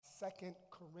2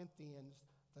 Corinthians,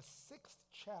 the 6th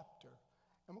chapter.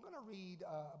 And we're going to read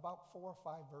about 4 or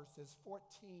 5 verses, 14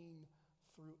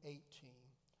 through 18.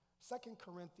 2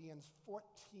 Corinthians 14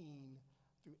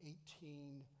 through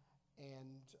 18.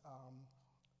 And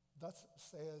thus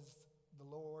says the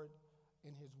Lord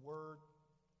in his word.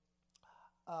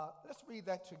 Let's read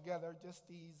that together, just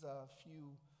these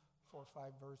few 4 or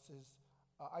 5 verses.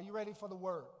 Are you ready for the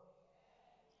word?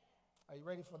 Are you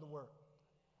ready for the word?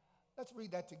 Let's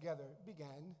read that together.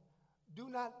 Begin. Do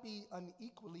not be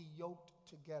unequally yoked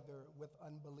together with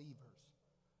unbelievers.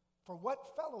 For what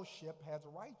fellowship has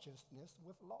righteousness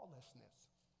with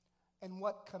lawlessness? And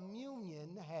what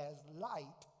communion has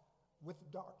light with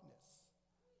darkness?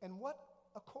 And what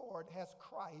accord has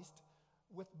Christ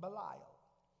with Belial?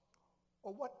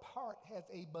 Or what part has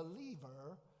a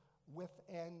believer with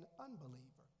an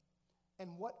unbeliever?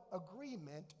 And what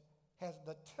agreement has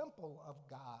the temple of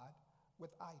God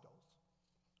with idols?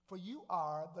 For you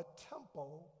are the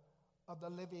temple of the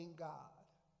living God.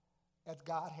 As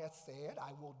God has said,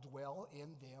 I will dwell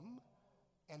in them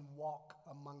and walk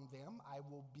among them. I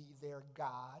will be their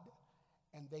God,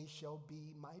 and they shall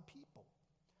be my people.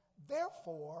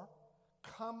 Therefore,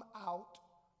 come out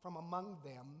from among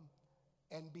them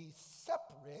and be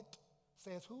separate.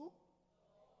 Says who?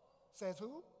 Says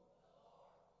who?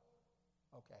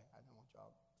 Okay, I don't want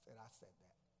y'all to say I said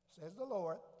that. Says the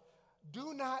Lord,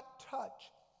 do not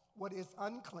touch what is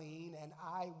unclean, and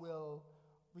I will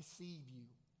receive you.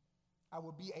 I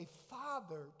will be a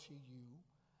father to you,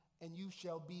 and you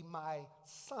shall be my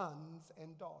sons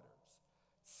and daughters,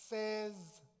 says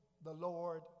the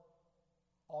Lord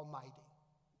Almighty.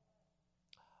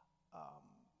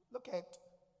 Look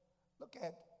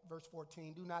at verse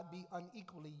 14. Do not be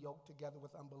unequally yoked together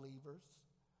with unbelievers.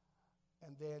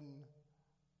 And then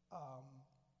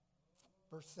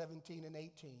verse 17 and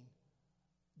 18.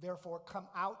 Therefore, come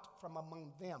out from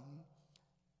among them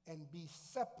and be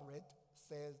separate,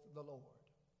 says the Lord.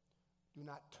 Do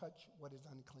not touch what is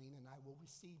unclean, and I will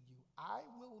receive you. I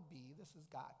will be, this is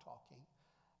God talking,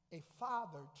 a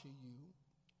father to you,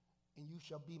 and you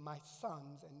shall be my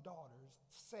sons and daughters,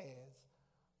 says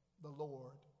the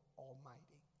Lord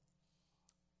Almighty.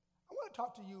 I want to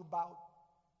talk to you about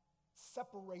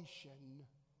separation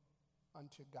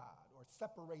unto God, or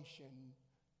separation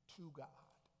to God.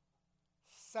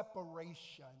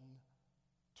 Separation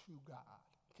to God.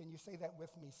 Can you say that with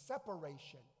me?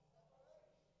 Separation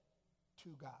to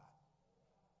God.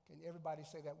 Can everybody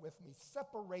say that with me?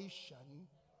 Separation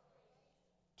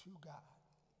to God.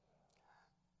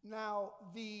 Now,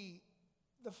 the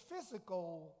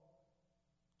physical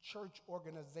church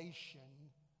organization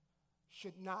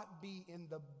should not be in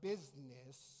the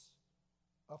business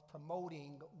of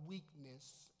promoting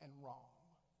weakness and wrong.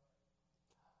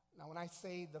 Now, when I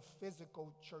say the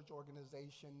physical church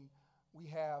organization, we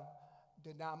have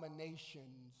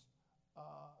denominations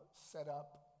set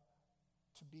up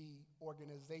to be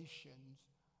organizations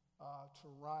to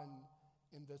run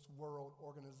in this world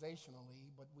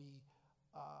organizationally, but we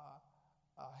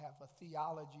have a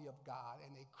theology of God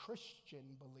and a Christian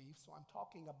belief. So I'm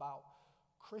talking about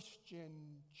Christian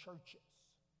churches.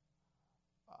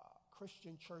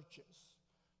 Christian churches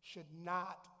should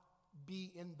not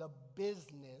be in the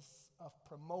business of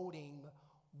promoting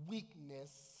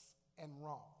weakness and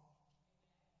wrong.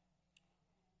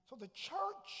 So the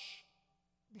church,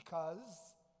 because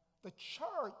the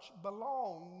church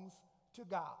belongs to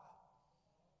God.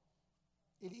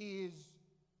 It is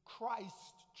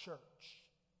Christ's church.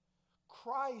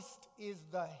 Christ is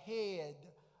the head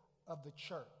of the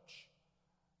church.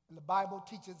 And the Bible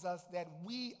teaches us that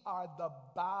we are the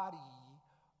body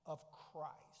of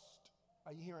Christ.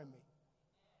 Are you hearing me?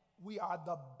 We are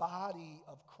the body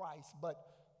of Christ, but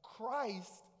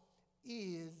Christ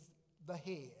is the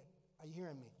head. Are you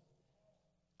hearing me?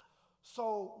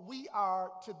 So we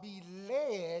are to be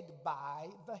led by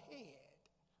the head.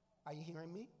 Are you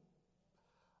hearing me?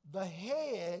 The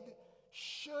head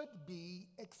should be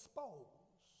exposed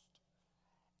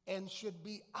and should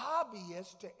be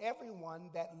obvious to everyone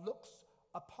that looks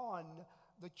upon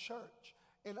the church.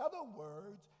 In other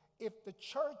words, if the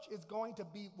church is going to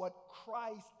be what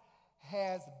Christ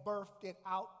has birthed it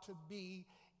out to be,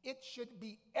 it should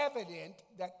be evident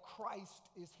that Christ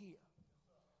is here.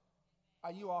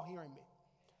 Are you all hearing me?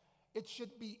 It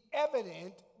should be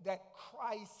evident that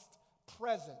Christ's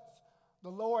presence, the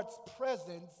Lord's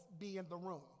presence, be in the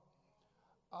room.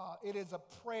 It is a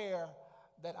prayer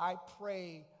that I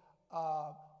pray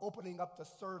opening up the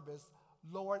service.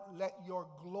 Lord, let your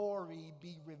glory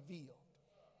be revealed.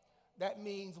 That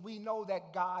means we know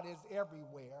that God is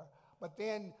everywhere, but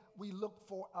then we look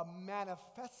for a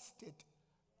manifested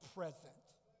presence.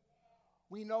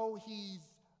 We know he's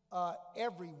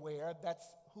everywhere. That's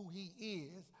who he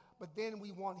is. But then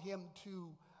we want him to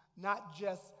not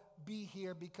just be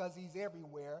here because he's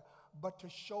everywhere, but to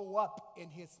show up in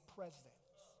his presence.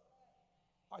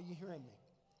 Are you hearing me?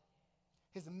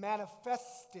 His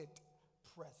manifested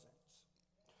presence.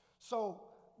 So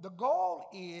the goal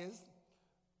is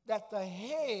that the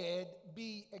head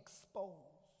be exposed.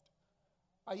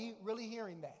 Are you really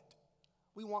hearing that?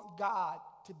 We want God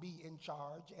to be in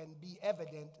charge and be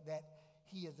evident that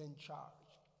he is in charge.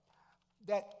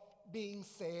 That being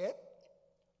said,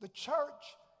 the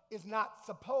church is not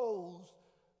supposed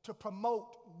to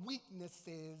promote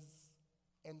weaknesses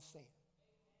and sin.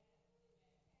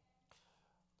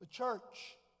 The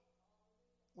church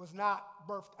was not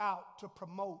birthed out to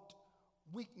promote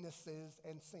weaknesses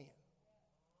and sin.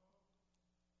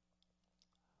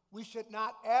 We should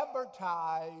not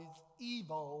advertise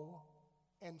evil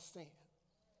and sin.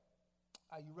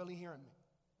 Are you really hearing me?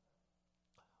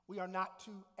 We are not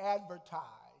to advertise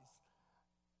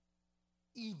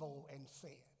evil and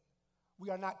sin. We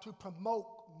are not to promote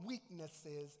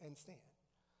weaknesses and sin.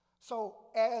 So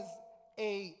as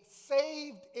a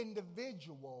saved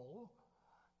individual,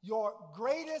 your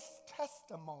greatest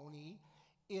testimony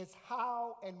is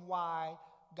how and why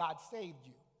God saved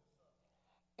you,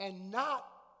 and not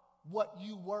what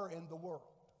you were in the world.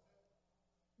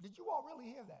 Did you all really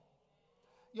hear that?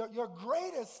 Your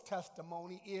greatest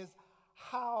testimony is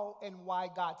how and why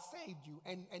God saved you,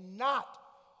 and not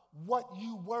what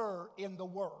you were in the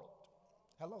world.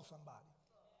 Hello, somebody.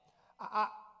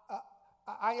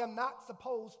 I am not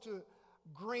supposed to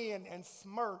grin and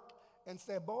smirk and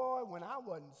say, boy, when I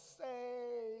wasn't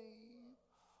saved,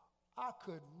 I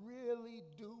could really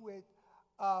do it.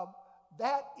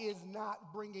 That is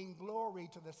not bringing glory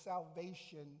to the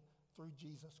salvation through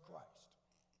Jesus Christ.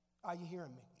 Are you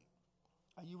hearing me?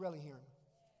 Are you really hearing me?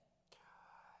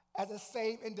 As a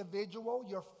saved individual,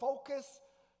 your focus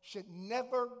should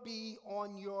never be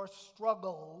on your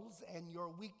struggles and your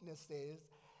weaknesses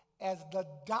as the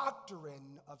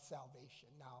doctrine of salvation.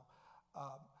 Now,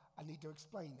 I need to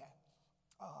explain that.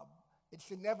 It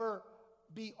should never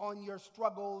be on your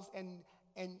struggles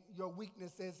and your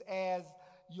weaknesses as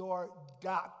your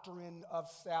doctrine of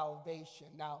salvation.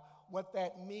 Now, what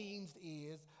that means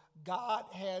is God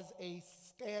has a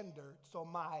standard, so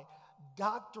my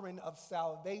doctrine of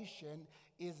salvation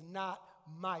is not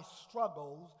my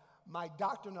struggles. My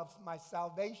doctrine of my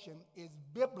salvation is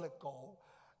biblical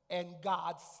and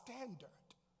God's standard.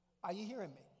 Are you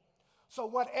hearing me? So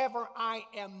whatever I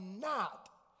am not,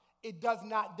 it does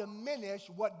not diminish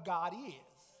what God is.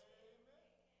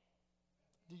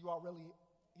 Do you all really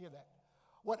hear that?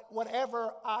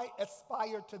 Whatever I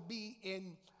aspire to be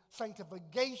in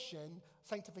sanctification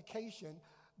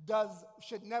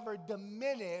should never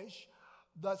diminish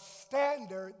the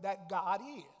standard that God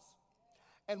is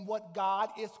and what God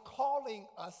is calling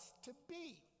us to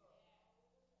be.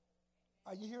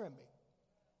 Are you hearing me?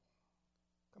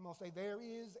 Come on, say, there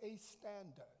is a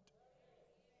standard.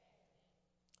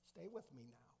 Stay with me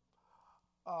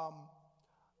now.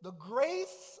 The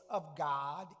grace of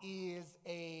God is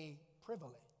a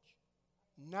privilege,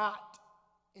 not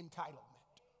entitlement.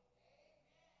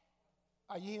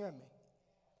 Are you hearing me?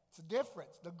 It's a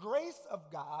difference. The grace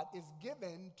of God is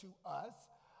given to us,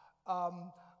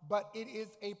 but it is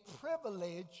a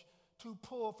privilege to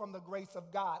pull from the grace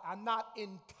of God. I'm not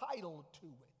entitled to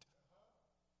it.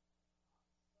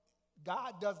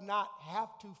 God does not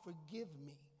have to forgive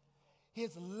me.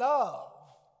 His love,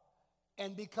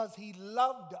 and because he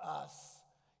loved us,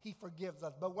 he forgives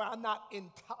us. But I'm not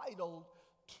entitled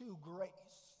to grace.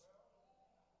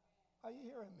 Are you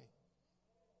hearing me?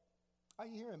 Are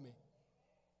you hearing me?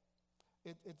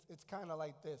 It's kind of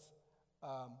like this.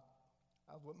 I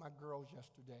was with my girls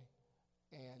yesterday,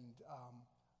 and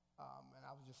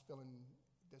I was just feeling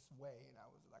this way, and I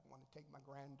was like, I want to take my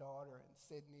granddaughter and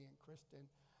Sydney and Kristen,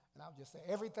 and I would just say,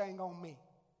 everything on me.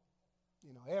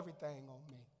 Everything on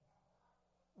me.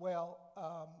 Well,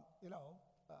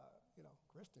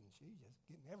 Kristen, she's just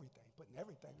getting everything, putting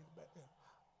everything in the back there.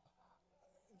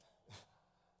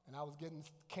 And I was getting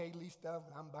Kaylee stuff,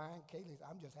 and I'm buying Kaylee.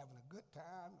 I'm just having a good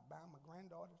time, buying my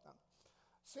granddaughter something.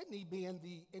 Sydney being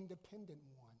the independent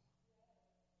one.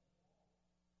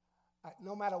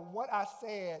 No matter what I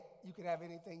said, you could have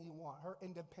anything you want. Her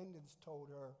independence told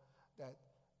her that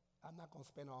I'm not going to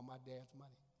spend all my dad's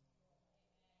money.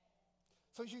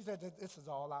 So she said, this is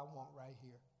all I want right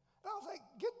here. And I was like,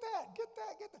 get that.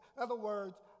 In other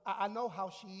words, I know how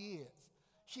she is.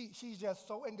 She's just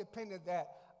so independent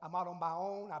that I'm out on my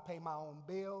own. I pay my own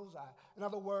bills. In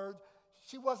other words,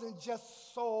 she wasn't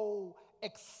just so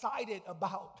excited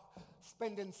about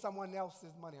spending someone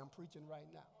else's money. I'm preaching right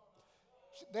now.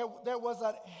 There was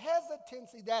a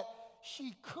hesitancy that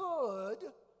she could,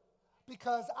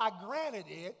 because I granted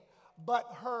it, but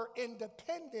her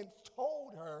independence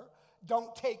told her,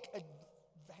 don't take advantage.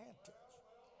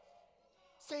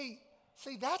 See,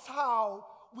 that's how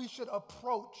we should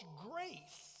approach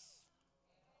grace.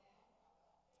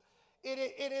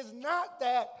 It is not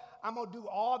that I'm going to do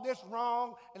all this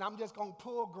wrong and I'm just going to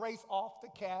pull grace off the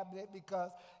cabinet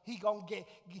because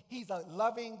he's a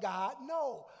loving God.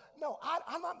 No,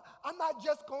 I'm not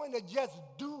just going to just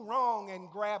do wrong and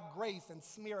grab grace and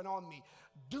smear it on me.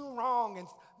 Do wrong and,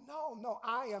 no,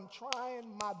 I am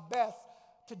trying my best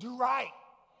to do right.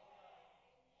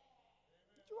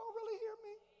 Did you all really hear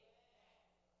me?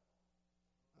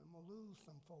 I'm going to lose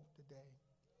some folk today.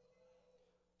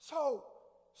 So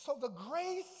the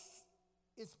grace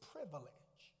is privilege.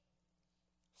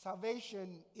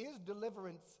 Salvation is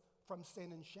deliverance from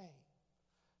sin and shame.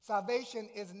 Salvation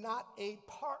is not a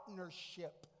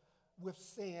partnership with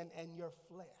sin and your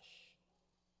flesh.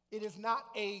 It is not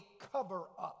a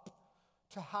cover-up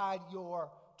to hide your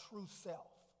true self.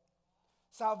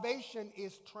 Salvation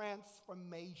is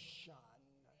transformation.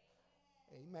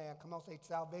 Amen. Come on, say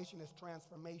salvation is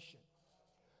transformation.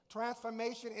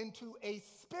 Transformation into a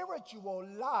spiritual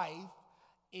life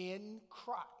in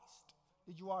Christ.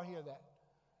 Did you all hear that?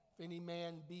 If any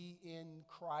man be in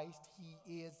Christ,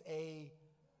 he is a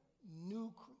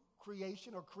new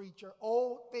creation or creature.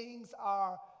 Old things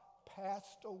are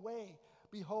passed away.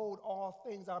 Behold, all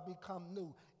things are become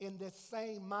new. In this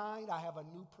same mind, I have a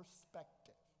new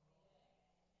perspective.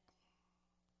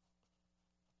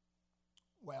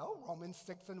 Well, Romans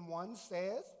 6:1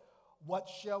 says, what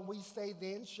shall we say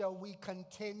then? Shall we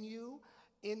continue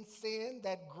in sin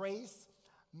that grace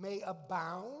may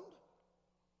abound?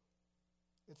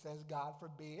 It says, God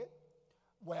forbid.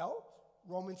 Well,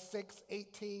 Romans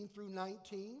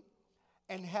 6:18-19,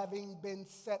 and having been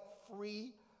set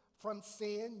free from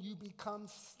sin, you become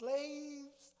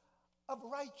slaves of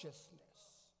righteousness.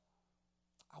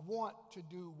 I want to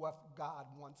do what God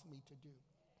wants me to do.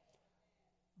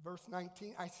 Verse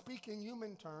 19, I speak in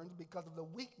human terms because of the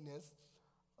weakness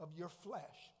of your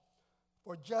flesh.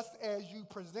 For just as you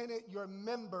presented your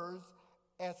members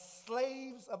as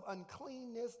slaves of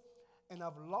uncleanness and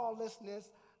of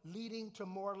lawlessness, leading to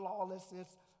more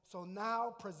lawlessness, so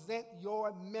now present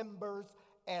your members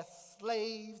as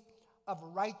slaves of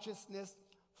righteousness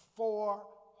for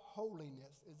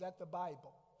holiness. Is that the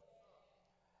Bible?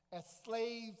 As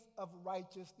slaves of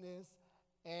righteousness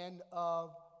and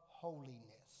of holiness.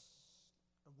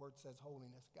 The word says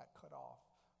holiness, got cut off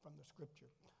from the scripture,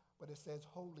 but it says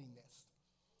holiness.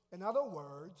 In other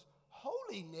words,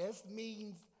 holiness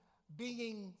means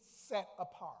being set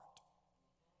apart.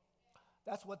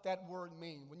 That's what that word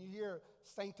means. When you hear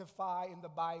sanctify in the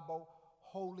Bible,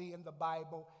 holy in the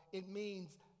Bible, it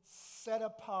means set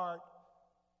apart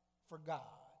for God.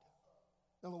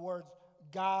 In other words,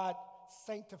 God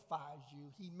sanctifies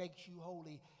you. He makes you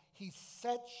holy. He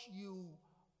sets you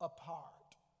apart.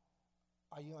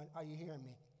 Are you hearing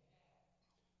me?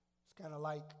 It's kind of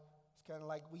like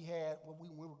we had, when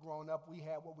we were growing up, we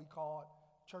had what we called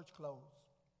church clothes.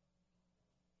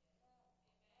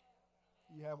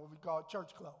 You have what we call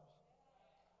church clothes.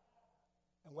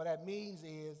 And what that means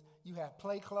is you have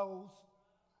play clothes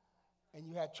and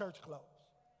you had church clothes.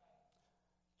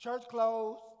 Church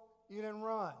clothes, you didn't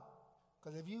run.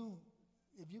 Because if you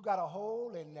got a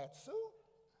hole in that suit,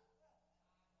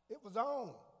 it was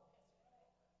on.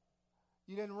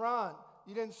 You didn't run.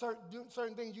 You didn't do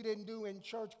certain things you didn't do in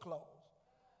church clothes.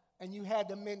 And you had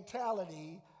the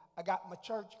mentality, I got my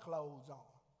church clothes on.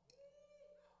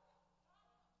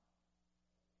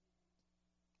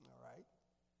 All right.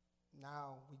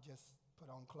 Now we just put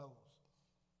on clothes.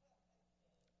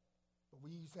 But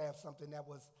we used to have something that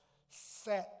was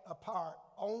set apart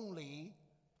only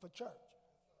for church.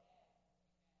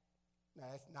 Now,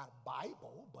 it's not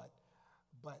Bible, but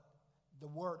the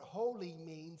word holy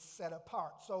means set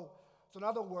apart. So in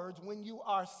other words, when you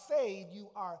are saved,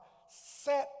 you are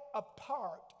set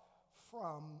apart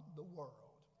from the world.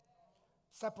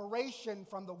 Separation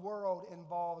from the world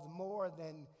involves more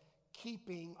than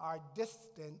keeping our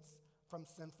distance from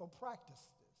sinful practices.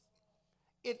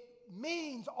 It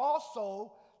means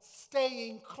also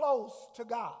staying close to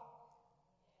God.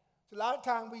 So a lot of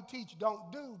times we teach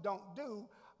don't do,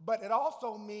 but it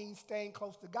also means staying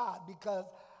close to God, because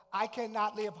I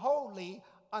cannot live holy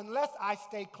unless I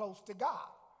stay close to God.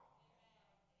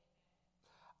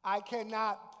 I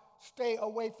cannot stay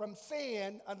away from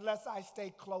sin unless I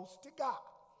stay close to God.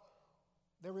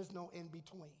 There is no in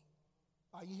between.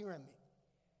 Are you hearing me?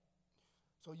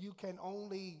 So you can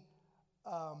only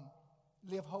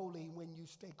live holy when you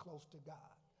stay close to God.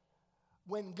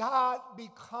 When God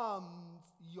becomes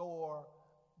your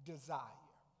desire.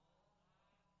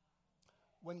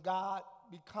 When God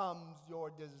becomes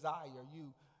your desire,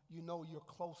 you know you're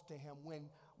close to him.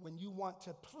 When you want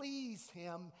to please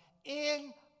him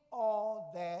in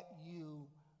all that you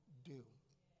do.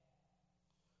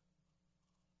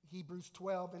 Hebrews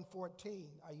 12 and 14.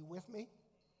 Are you with me?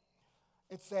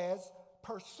 It says,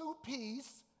 pursue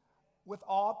peace with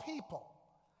all people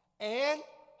and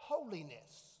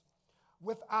holiness,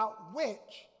 without which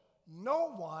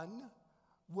no one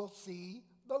will see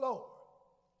the Lord.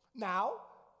 Now,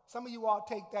 some of you all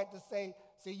take that to say,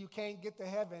 see, you can't get to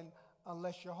heaven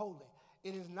unless you're holy.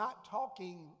 It is not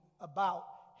talking about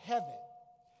heaven.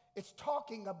 It's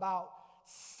talking about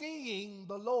seeing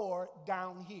the Lord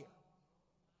down here.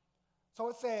 So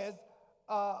it says,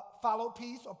 follow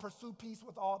peace or pursue peace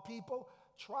with all people.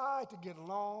 Try to get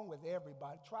along with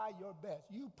everybody. Try your best.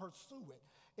 You pursue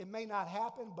it. It may not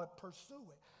happen, but pursue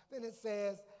it. Then it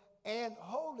says, and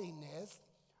holiness,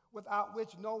 without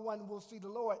which no one will see the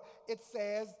Lord. It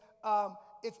says,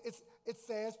 it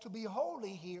says to be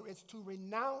holy here is to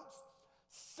renounce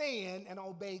sin and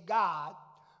obey God,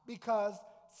 because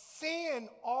sin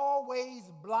always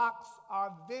blocks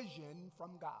our vision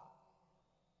from God.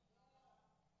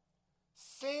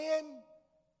 Sin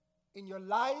in your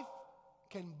life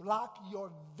can block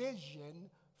your vision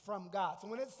from God. So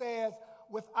when it says,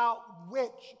 without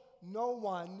which no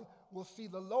one will see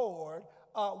the Lord,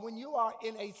 when you are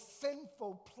in a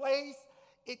sinful place,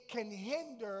 it can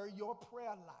hinder your prayer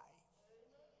life.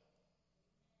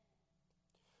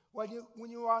 When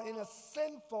you are in a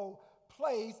sinful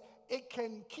place, it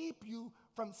can keep you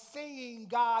from seeing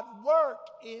God work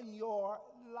in your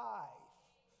life.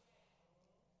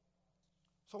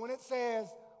 So when it says,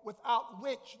 without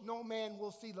which no man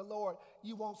will see the Lord,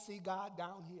 you won't see God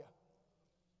down here.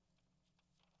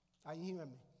 Are you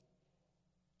hearing me?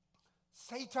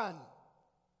 Satan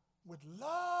would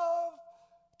love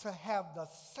to have the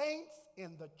saints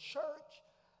in the church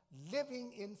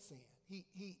living in sin.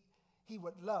 He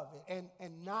would love it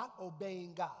and not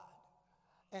obeying God.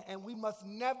 And we must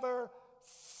never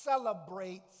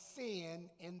celebrate sin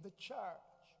in the church.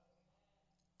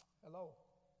 Hello.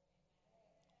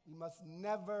 We must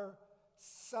never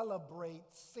celebrate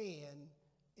sin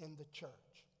in the church.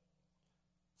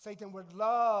 Satan would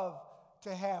love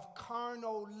to have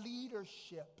carnal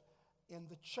leadership in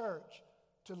the church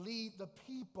to lead the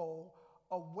people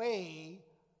away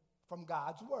from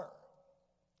God's word.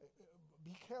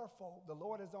 Be careful. The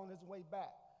Lord is on his way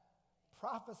back.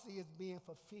 Prophecy is being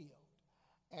fulfilled.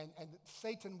 And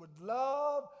Satan would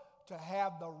love to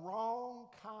have the wrong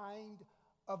kind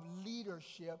of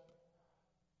leadership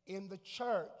in the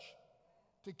church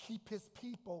to keep his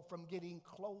people from getting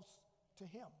close to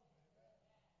him.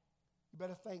 You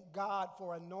better thank God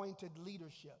for anointed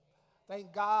leadership.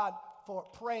 Thank God for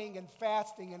praying and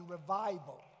fasting and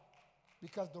revival.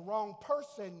 Because the wrong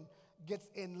person gets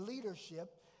in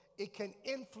leadership, it can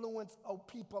influence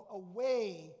people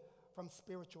away from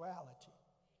spirituality.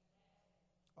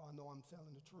 Oh, I know I'm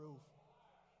telling the truth.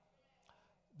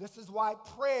 This is why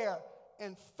prayer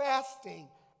and fasting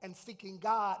and seeking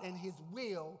God and his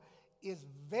will is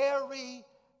very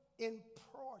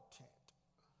important.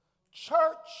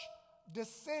 Church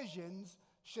decisions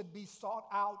should be sought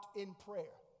out in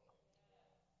prayer.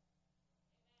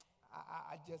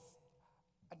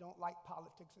 I don't like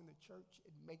politics in the church.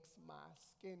 It makes my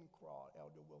skin crawl,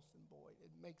 Elder Wilson Boyd.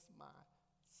 It makes my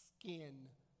skin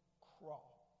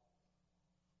crawl.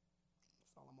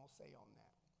 That's all I'm going to say on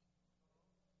that.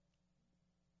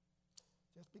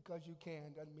 Just because you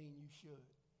can doesn't mean you should.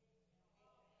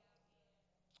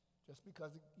 Just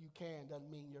because you can doesn't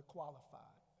mean you're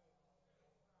qualified.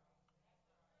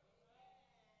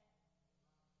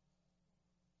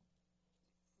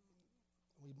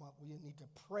 We need to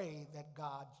pray that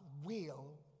God's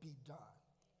will be done.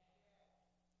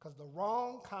 Because the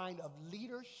wrong kind of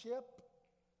leadership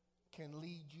can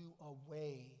lead you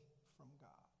away from God.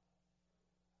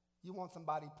 You want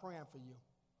somebody praying for you.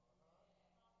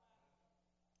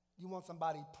 You want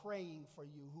somebody praying for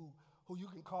you who you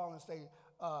can call and say,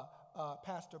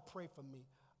 Pastor, pray for me.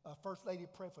 First Lady,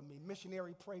 pray for me.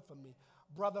 Missionary, pray for me.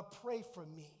 Brother, pray for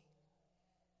me.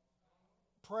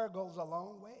 Prayer goes a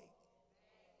long way.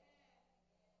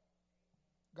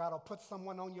 God will put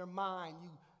someone on your mind.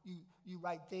 You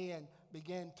right then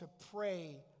begin to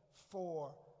pray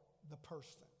for the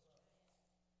person.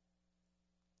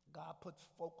 God puts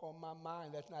folk on my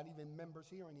mind that's not even members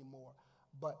here anymore.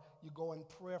 But you go in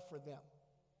prayer for them.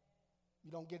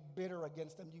 You don't get bitter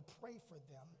against them. You pray for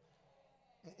them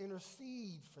and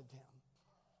intercede for them.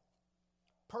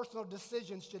 Personal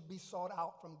decisions should be sought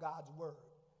out from God's word.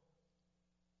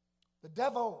 The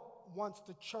devil wants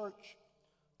the church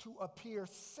to appear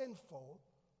sinful.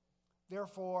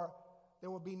 Therefore,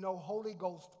 there will be no Holy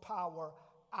Ghost power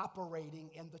operating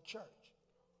in the church.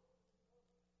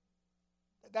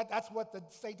 That's what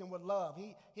Satan would love.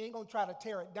 He ain't going to try to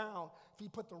tear it down if he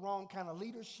put the wrong kind of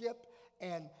leadership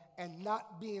and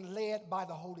not being led by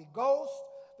the Holy Ghost,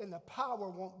 then the power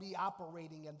won't be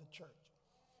operating in the church.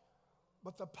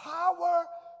 But the power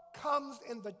comes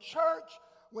in the church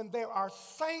when there are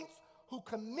saints who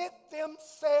commit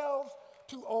themselves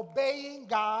to obeying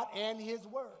God and his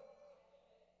word.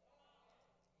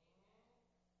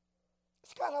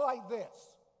 It's kind of like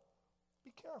this.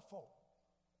 Be careful.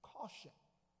 Caution.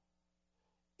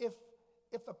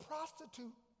 If the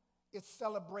prostitute is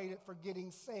celebrated for getting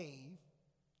saved,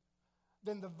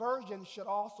 then the virgin should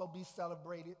also be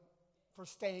celebrated for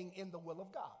staying in the will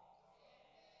of God.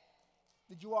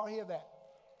 Did you all hear that?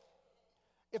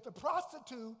 If the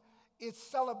prostitute is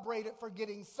celebrated for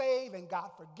getting saved and God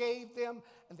forgave them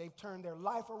and they've turned their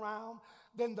life around,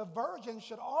 then the virgin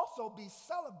should also be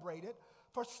celebrated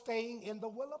for staying in the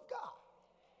will of God.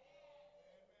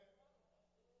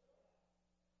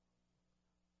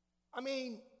 I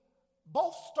mean,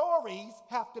 both stories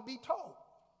have to be told.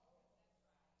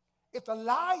 If the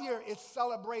liar is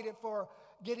celebrated for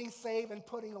getting saved and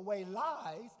putting away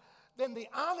lies, then the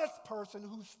honest person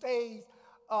who stays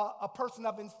a person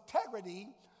of integrity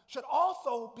should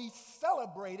also be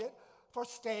celebrated for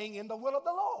staying in the will of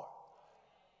the Lord.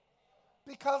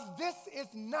 Because this is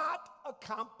not a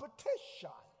competition.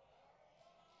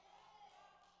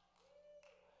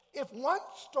 If one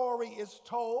story is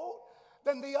told,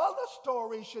 then the other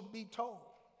story should be told.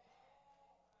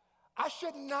 I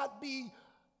should not be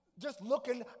just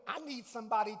looking, I need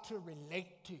somebody to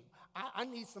relate to. I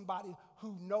need somebody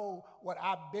who know what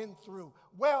I've been through.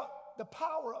 Well, the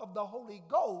power of the Holy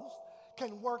Ghost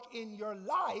can work in your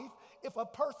life if a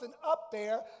person up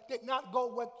there did not go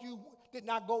what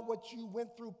you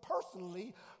went through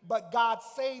personally, but God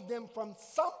saved them from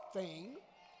something.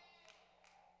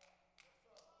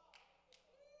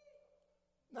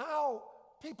 Now,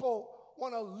 people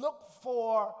want to look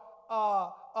for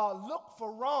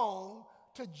wrong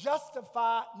to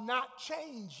justify not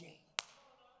changing.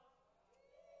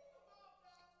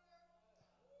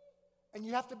 And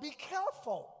you have to be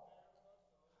careful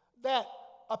that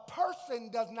a person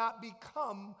does not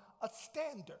become a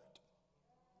standard.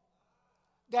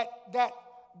 That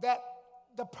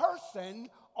the person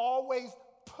always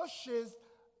pushes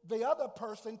the other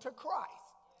person to Christ.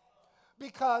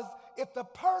 Because if the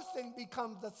person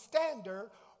becomes the standard,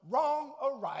 wrong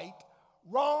or right,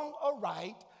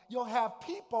 you'll have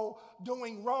people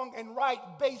doing wrong and right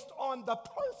based on the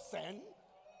person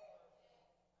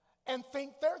and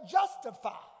think they're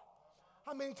justified.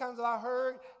 How many times have I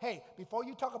heard, hey, before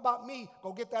you talk about me,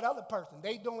 go get that other person.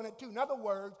 They doing it too. In other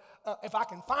words, if I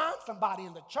can find somebody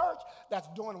in the church that's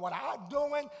doing what I'm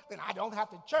doing, then I don't have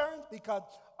to change because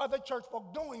other church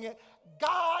folk doing it.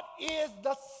 God is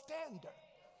the standard.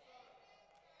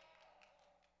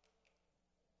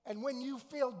 And when you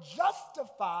feel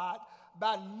justified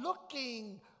by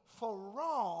looking for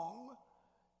wrong,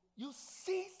 you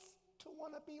cease to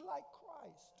want to be like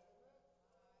Christ.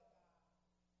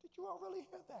 Did you all really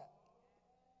hear that?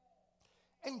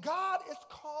 And God is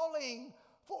calling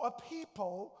for a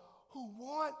people who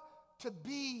want to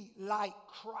be like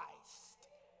Christ.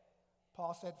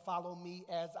 Paul said, follow me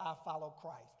as I follow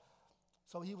Christ.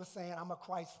 So he was saying, I'm a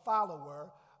Christ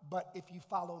follower, but if you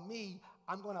follow me,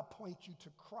 I'm going to point you to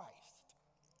Christ.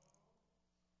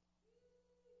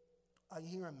 Are you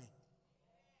hearing me?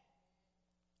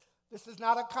 This is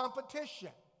not a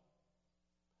competition.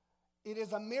 It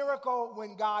is a miracle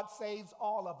when God saves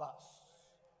all of us.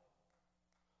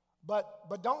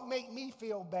 But don't make me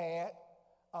feel bad.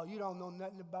 Oh, you don't know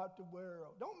nothing about the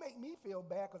world. Don't make me feel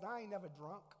bad because I ain't never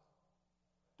drunk.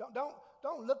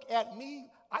 Don't look at me.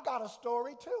 I got a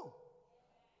story too.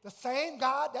 The same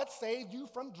God that saved you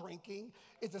from drinking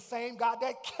is the same God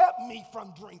that kept me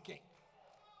from drinking.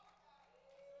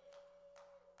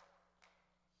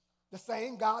 The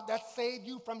same God that saved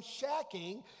you from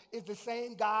shacking is the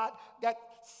same God that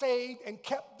saved and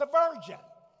kept the virgin.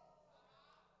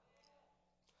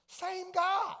 Same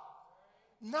God.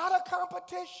 Not a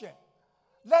competition.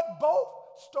 Let both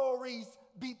stories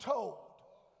be told.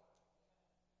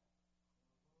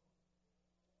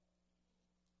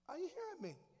 Are you hearing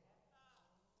me?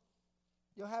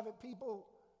 You'll have it, people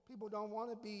don't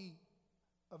want to be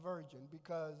a virgin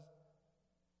because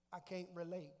I can't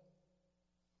relate.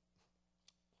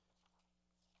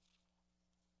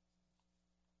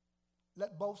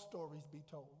 let both stories be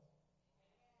told.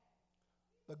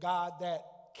 The God that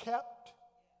kept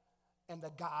and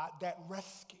the God that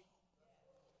rescued.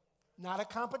 Not a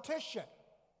competition.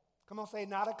 Come on, say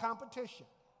not a competition.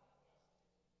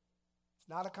 It's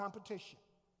not a competition.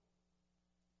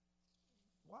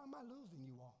 Why am I losing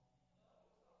you all?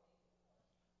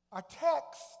 Our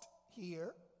text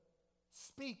here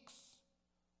speaks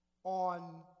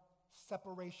on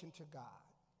separation to God.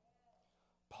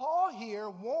 Paul here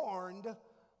warned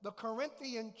the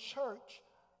Corinthian church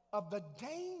of the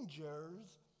dangers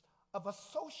of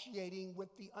associating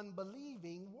with the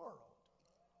unbelieving world.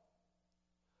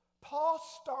 Paul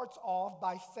starts off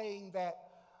by saying that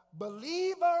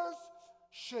believers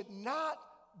should not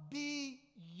be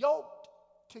yoked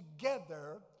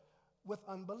together with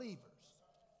unbelievers.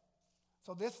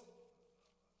 So this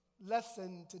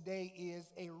lesson today is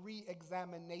a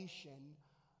re-examination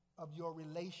of your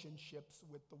relationships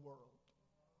with the world.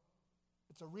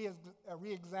 It's a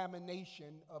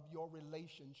re-examination of your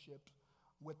relationship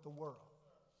with the world.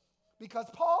 Because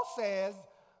Paul says,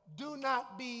 do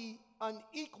not be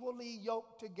unequally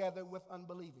yoked together with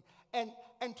unbelieving. And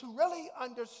to really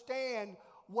understand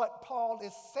what Paul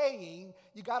is saying,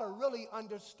 you got to really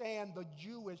understand the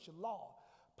Jewish law.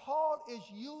 Paul is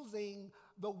using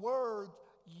the word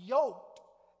yoked.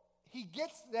 He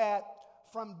gets that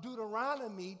from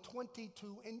Deuteronomy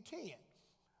 22:10.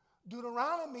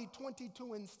 Deuteronomy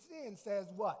 22:10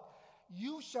 says what?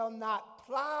 You shall not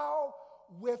plow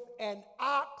with an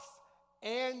ox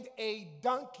and a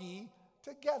donkey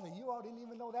together. You all didn't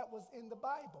even know that was in the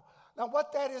Bible. Now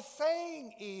what that is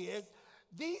saying is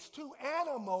these two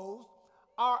animals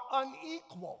are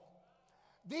unequal.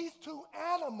 These two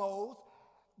animals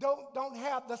don't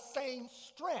have the same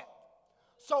strength.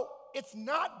 So it's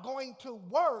not going to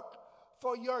work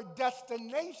for your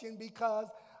destination because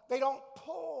they don't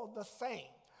pull the same.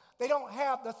 They don't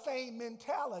have the same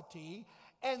mentality.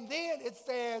 And then it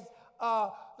says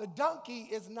the donkey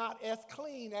is not as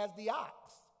clean as the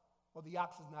ox. Well, the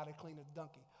ox is not as clean as the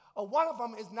donkey. Or one of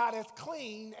them is not as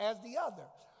clean as the other.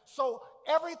 So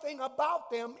everything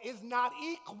about them is not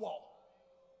equal.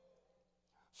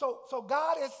 So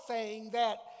God is saying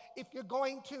that if you're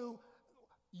going to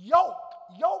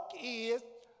yoke is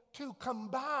to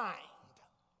combine.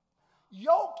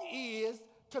 Yoke is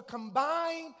to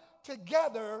combine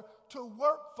together to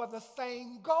work for the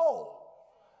same goal.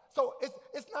 So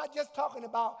it's not just talking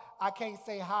about I can't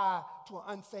say hi to an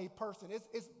unsaved person.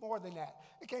 It's more than that.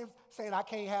 It can't saying I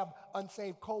can't have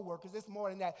unsaved co-workers. It's more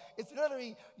than that. It's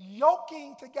literally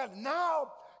yoking together.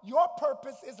 Now your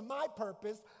purpose is my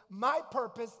purpose. My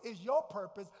purpose is your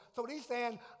purpose. So he's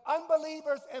saying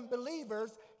unbelievers and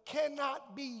believers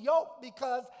cannot be yoked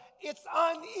because it's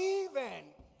uneven.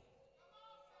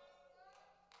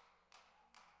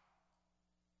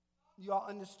 You all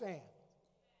understand?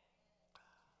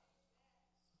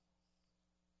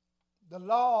 The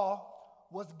law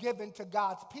was given to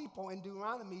God's people in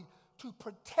Deuteronomy to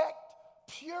protect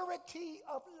purity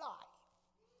of life.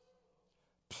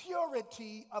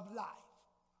 Purity of life.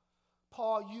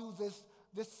 Paul uses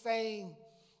this same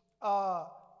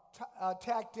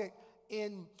tactic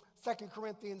in 2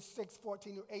 Corinthians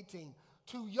 6:14-18.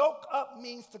 To yoke up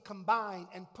means to combine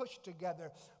and push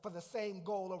together for the same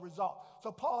goal or result.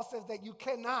 So Paul says that you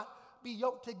cannot be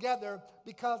yoked together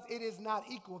because it is not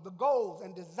equal. The goals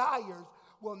and desires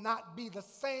will not be the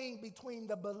same between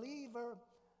the believer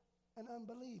and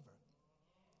unbeliever.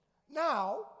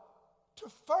 Now, to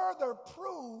further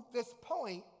prove this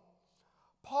point,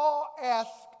 Paul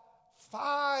asks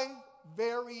 5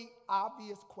 very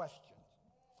obvious questions.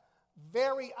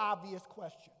 Very obvious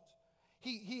questions.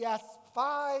 He asks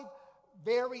 5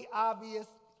 very obvious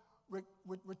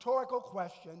rhetorical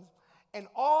questions, and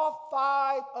all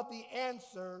 5 of the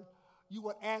answers, you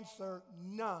would answer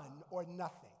none or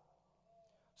nothing.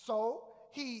 So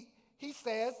he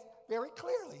says very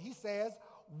clearly, he says,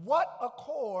 what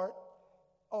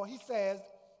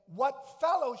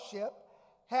fellowship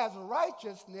has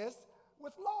righteousness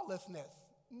with lawlessness?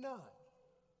 None.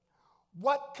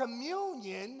 What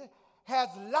communion has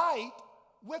light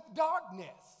with darkness?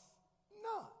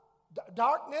 None.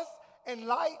 Darkness and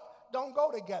light don't go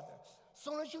together. As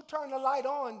soon as you turn the light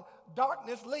on,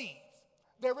 darkness leaves.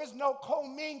 There is no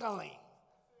commingling.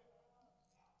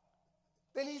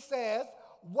 Then he says,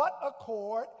 what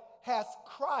accord has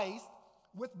Christ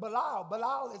with Belial?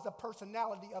 Belial is a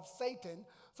personality of Satan.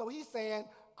 So he's saying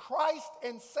Christ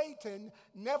and Satan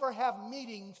never have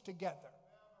meetings together.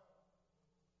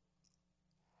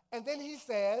 And then he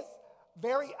says,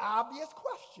 very obvious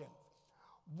question.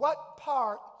 What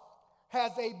part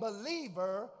has a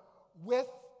believer with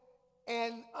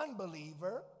an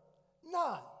unbeliever?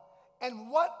 None. And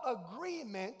what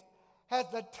agreement has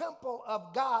the temple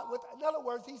of God with? In other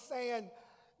words, he's saying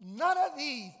none of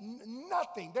these,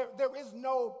 nothing. There is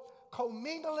no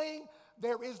commingling.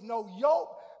 There is no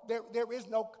yoke. There is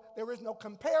no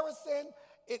comparison.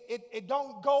 It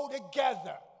don't go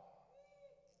together.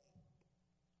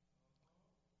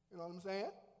 You know what I'm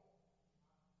saying?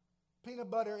 Peanut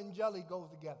butter and jelly goes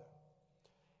together.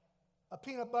 A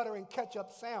peanut butter and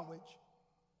ketchup sandwich.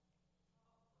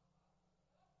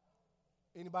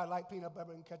 Anybody like peanut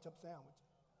butter and ketchup sandwich?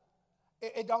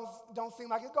 It don't seem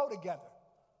like it go together.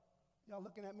 Y'all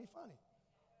looking at me funny.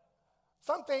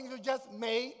 Some things are just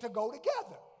made to go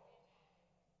together.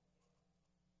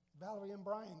 Valerie and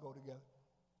Brian go together.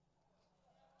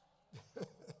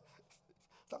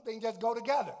 Some things just go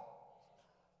together.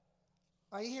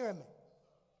 Are you hearing me?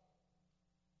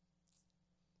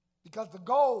 Because the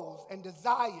goals and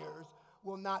desires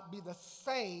will not be the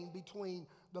same between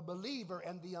the believer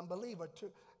and the unbeliever.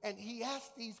 And he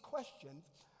asked these questions,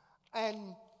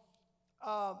 and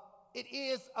it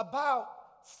is about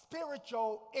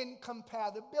spiritual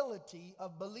incompatibility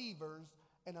of believers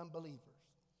and unbelievers.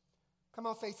 Come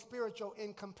on, say spiritual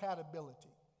incompatibility.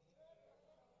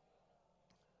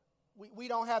 We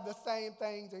don't have the same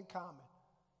things in common.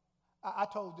 I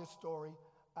told this story.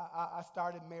 I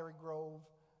started Mary Grove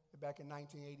back in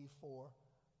 1984.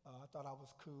 I thought I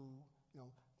was cool,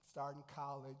 starting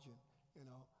college, and,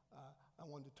 I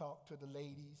wanted to talk to the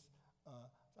ladies.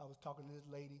 I was talking to this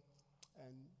lady,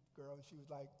 and she was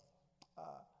like,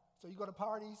 so you go to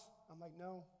parties? I'm like,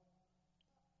 no.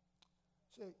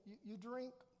 She said, you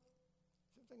drink?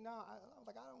 She was like, no. I was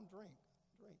like, I don't drink.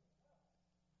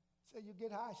 She said, you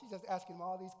get high? She's just asking me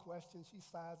all these questions. She's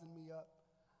sizing me up.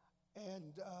 And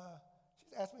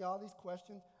she's asking me all these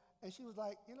questions. And she was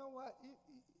like, you know what?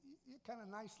 You're kind of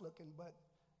nice looking, but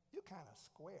you're kind of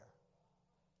square.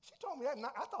 She told me that.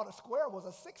 I thought a square was a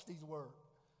 60s word.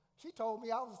 She told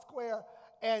me I was a square.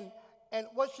 And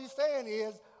what she's saying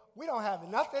is, we don't have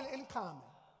nothing in common.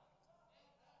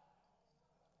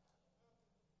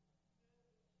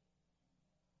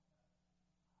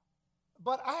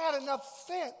 But I had enough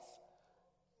sense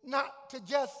not to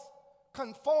just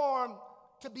conform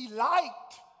to be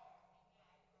liked.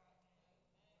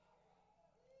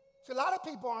 See, a lot of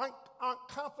people aren't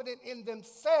confident in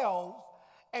themselves,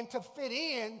 and to fit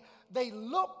in, they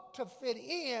look to fit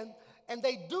in, and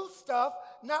they do stuff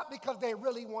not because they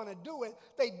really want to do it.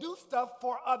 They do stuff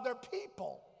for other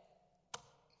people.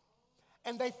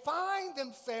 And they find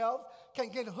themselves can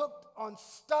get hooked on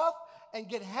stuff and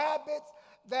get habits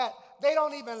that they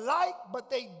don't even like,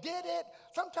 but they did it.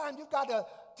 Sometimes you've got to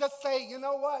just say, you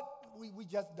know what? We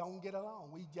just don't get along.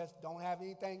 We just don't have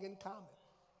anything in common.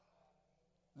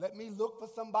 Let me look for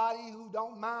somebody who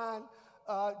don't mind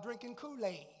drinking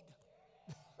Kool-Aid.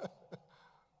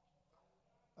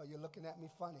 Oh, you're looking at me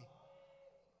funny.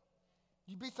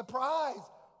 You'd be surprised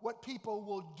what people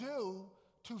will do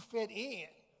to fit in.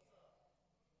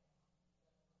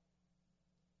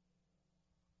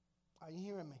 Are you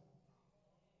hearing me?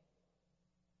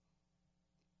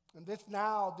 And this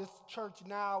church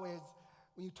now is,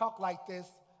 when you talk like this,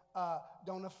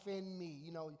 don't offend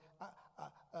me.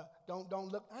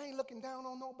 Don't look. I ain't looking down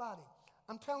on nobody.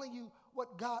 I'm telling you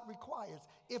what God requires.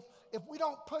 If we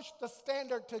don't push the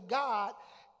standard to God,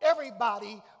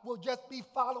 everybody will just be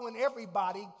following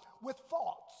everybody with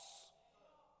faults.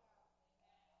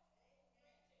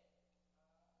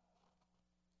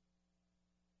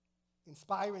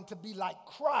 Inspiring to be like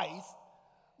Christ,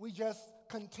 we just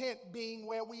content being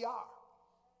where we are.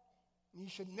 You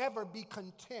should never be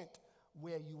content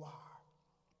where you are.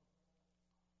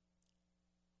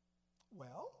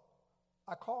 Well,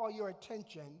 I call your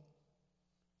attention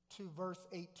to verse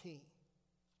 18.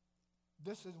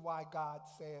 This is why God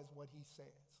says what he says.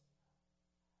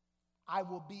 I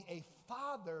will be a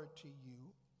father to you,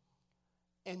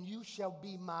 and you shall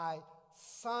be my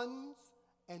sons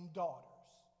and daughters.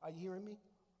 Are you hearing me?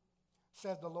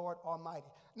 Says the Lord Almighty.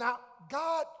 Now,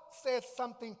 God says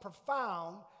something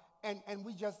profound, and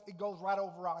it goes right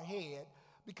over our head,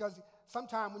 because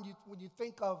sometimes when you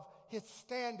think of his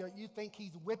standard, you think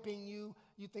he's whipping you,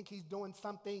 you think he's doing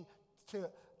something to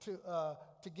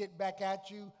get back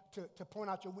at you, to point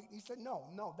out your weakness. He said,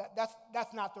 no,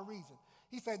 that's not the reason.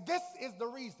 He said, this is the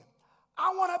reason. I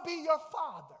want to be your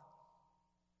father.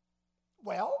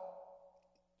 Well,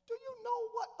 do you know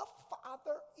what a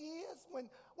father is?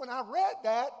 When I read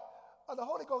that, the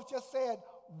Holy Ghost just said,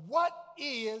 what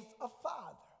is a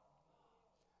father?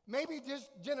 Maybe this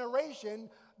generation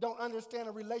don't understand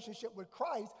a relationship with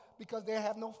Christ because they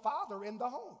have no father in the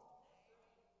home.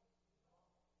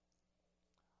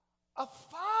 A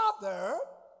father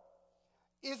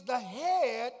is the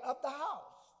head of the house.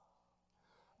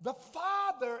 The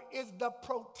father is the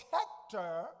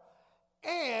protector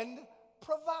and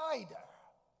provider.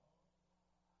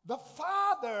 The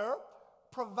father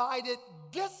provided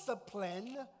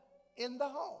discipline in the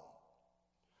home.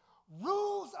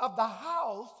 Rules of the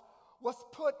house was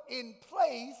put in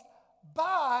place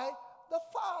by the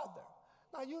father.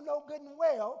 Now, you know good and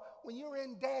well, when you were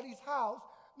in daddy's house,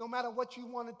 no matter what you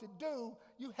wanted to do,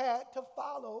 you had to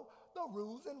follow the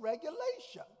rules and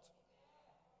regulations.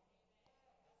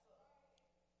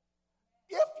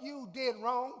 If you did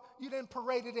wrong, you didn't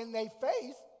parade it in their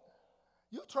face.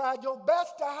 You tried your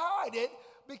best to hide it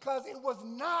because it was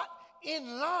not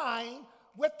in line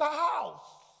with the house.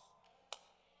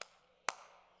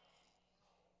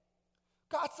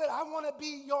 God said, I want to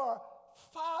be your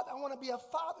father. I want to be a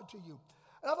father to you.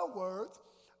 In other words,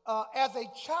 as a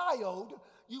child,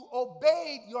 you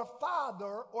obeyed your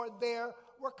father or there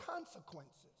were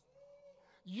consequences.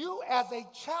 You as a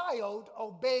child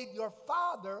obeyed your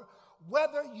father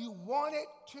whether you wanted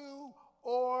to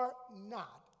or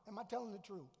not. Am I telling the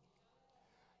truth?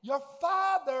 Your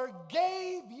father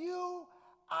gave you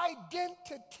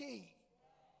identity.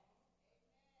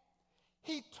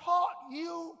 He taught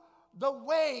you the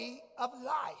way of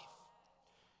life.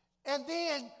 And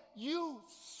then you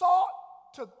sought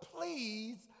to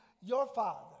please your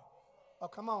father. Oh,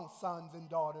 come on, sons and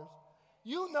daughters.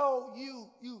 You know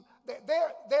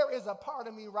there is a part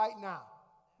of me right now,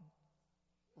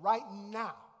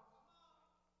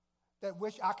 that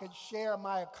wish I could share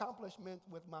my accomplishments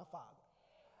with my father.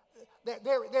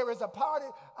 There is a part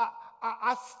of,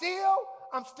 I'm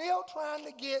still trying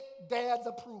to get dad's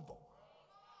approval.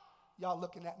 Y'all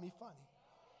looking at me funny.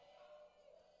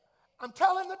 I'm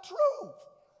telling the truth.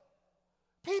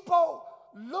 People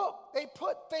they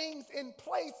put things in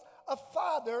place of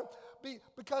father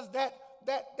because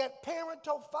that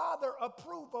parental father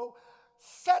approval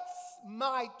sets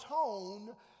my tone,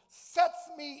 sets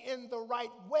me in the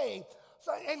right way.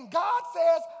 So, and God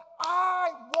says,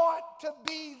 I want to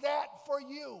be that for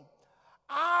you.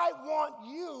 I want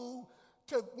you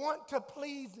to want to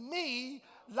please me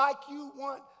like you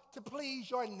want to please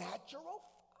your natural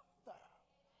father.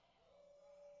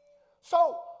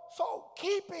 So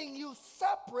keeping you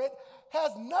separate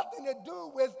has nothing to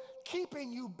do with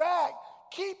keeping you back.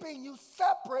 Keeping you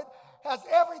separate has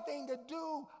everything to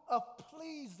do of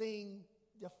pleasing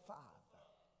your father.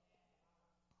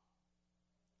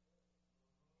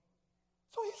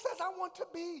 So he says, I want to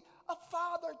be a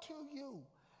father to you.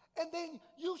 And then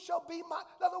you shall be my,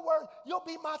 in other words, you'll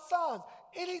be my sons.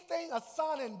 Anything a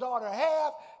son and daughter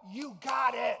have, you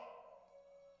got it.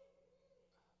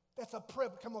 That's a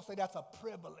privilege. Come on, say that's a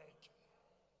privilege.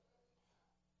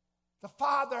 The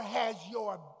father has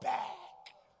your back.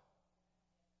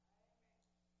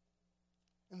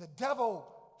 And the devil,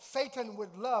 Satan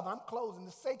would love, I'm closing,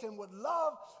 Satan would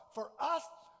love for us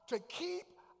to keep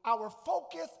our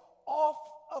focus off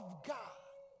of God.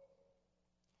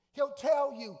 He'll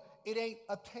tell you it ain't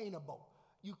attainable.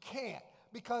 You can't,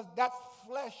 because that's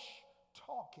flesh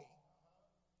talking.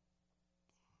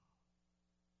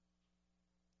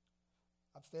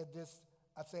 I've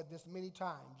said this many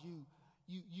times.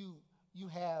 You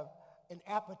have an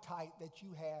appetite that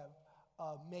you have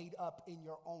made up in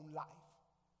your own life.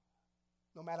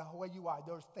 No matter where you are,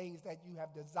 there's things that you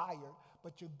have desired,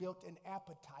 but you built an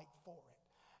appetite for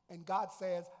it. And God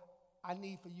says, I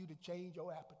need for you to change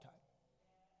your appetite.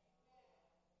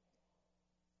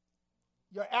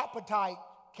 Your appetite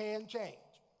can change.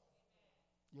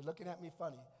 You're looking at me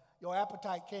funny. Your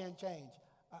appetite can change.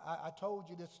 I told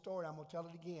you this story. I'm going to tell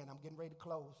it again. I'm getting ready to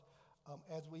close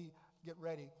as we get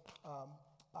ready.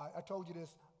 I told you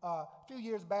this a few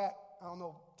years back. I don't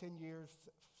know, 10 years,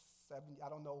 7, I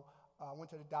don't know. I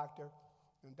went to the doctor,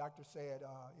 and the doctor said,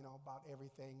 about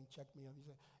everything, and checked me up.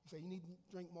 He said, you need to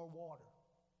drink more water.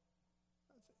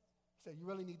 He said, you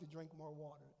really need to drink more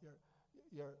water.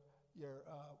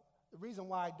 The reason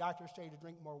why doctors say to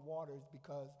drink more water is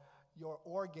because your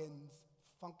organs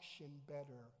function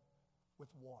better with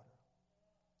water.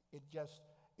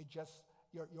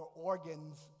 Your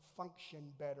organs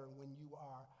function better when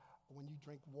you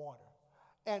drink water.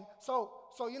 And so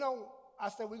I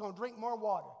said we're gonna drink more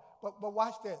water. But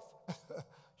watch this.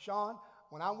 Sean,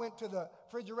 when I went to the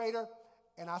refrigerator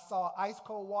and I saw ice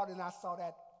cold water and I saw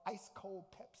that ice cold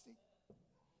Pepsi.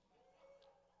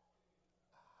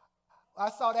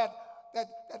 I saw that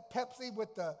Pepsi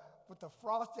with the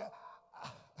frost.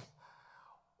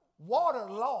 Water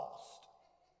lost.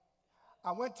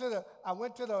 I went to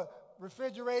the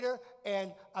refrigerator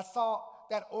and I saw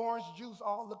that orange juice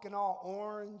all looking all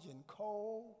orange and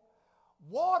cold.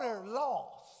 Water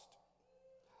lost.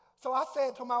 So I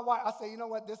said to my wife, I said, you know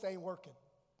what, this ain't working.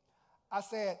 I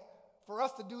said, for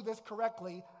us to do this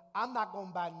correctly, I'm not going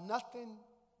to buy nothing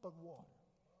but water.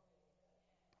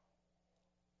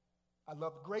 I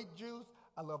love grape juice.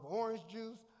 I love orange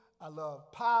juice. I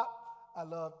love pop. I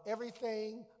love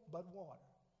everything but water.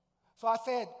 So I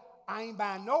said, I ain't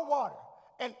buying no water.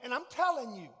 And I'm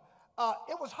telling you,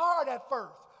 it was hard at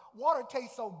first. Water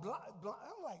tastes so bland.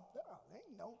 I'm like,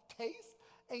 ain't no taste,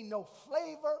 ain't no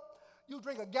flavor. You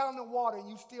drink a gallon of water and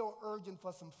you still urging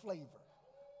for some flavor.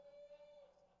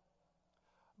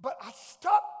 But I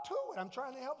stuck to it. I'm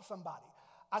trying to help somebody.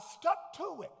 I stuck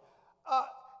to it.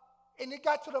 And it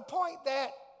got to the point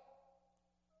that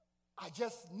I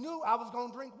just knew I was going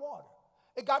to drink water.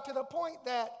 It got to the point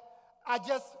that I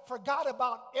just forgot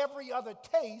about every other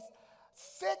taste.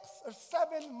 6 or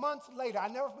 7 months later, I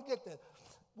never forget this.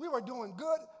 We were doing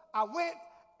good. I went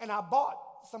and I bought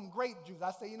some grape juice.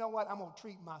 I said, you know what? I'm going to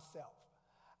treat myself.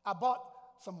 I bought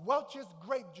some Welch's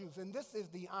grape juice, and this is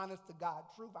the honest to God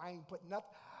truth. I ain't putting nothing.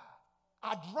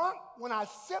 I drunk, when I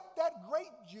sipped that grape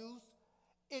juice,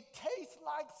 it tastes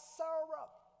like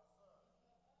syrup.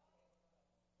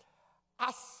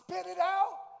 I spit it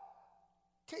out.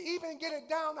 To even get it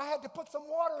down, I had to put some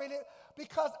water in it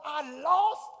because I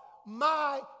lost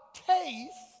my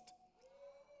taste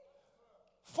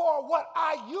for what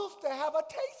I used to have a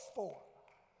taste for.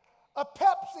 A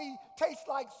Pepsi tastes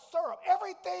like syrup.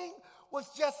 Everything was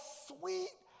just sweet.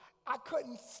 I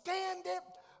couldn't stand it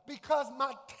because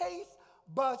my taste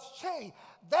buds changed.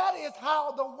 That is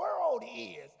how the world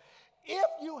is. If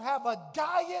you have a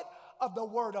diet of the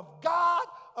Word of God,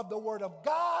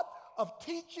 of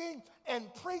teaching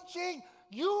and preaching,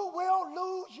 you will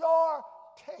lose your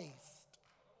taste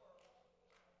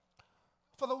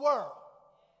for the Word.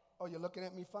 Oh, you're looking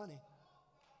at me funny.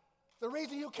 The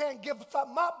reason you can't give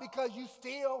something up because you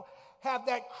still have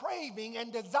that craving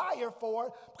and desire for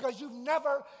it because you've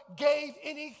never gave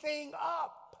anything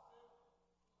up.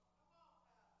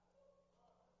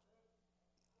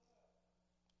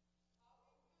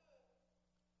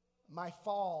 My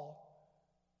fall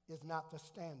is not the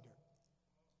standard.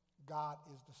 God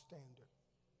is the standard.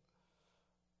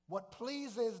 What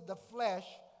pleases the flesh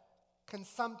can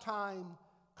sometimes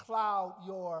cloud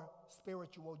your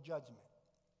spiritual judgment.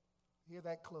 Hear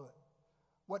that clear.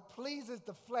 What pleases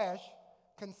the flesh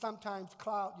can sometimes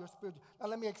cloud your spiritual. Now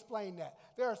let me explain that.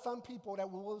 There are some people that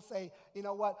will say, you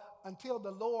know what, until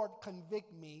the Lord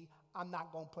convict me, I'm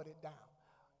not going to put it down.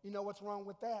 You know what's wrong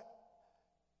with that?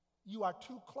 You are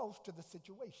too close to the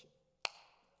situation.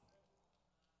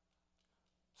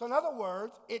 So in other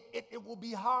words, it will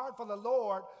be hard for the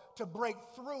Lord to break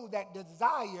through that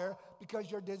desire because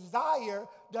your desire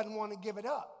doesn't want to give it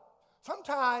up.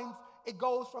 Sometimes it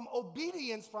goes from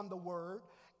obedience from the word,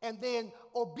 and then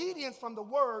obedience from the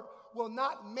word will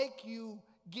not make you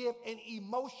give an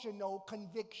emotional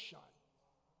conviction.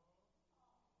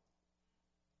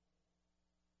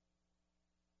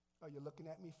 Oh, you're looking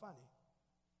at me funny.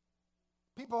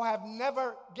 People have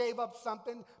never gave up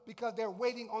something because they're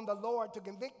waiting on the Lord to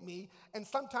convict me. And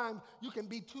sometimes you can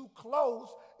be too close.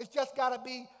 It's just got to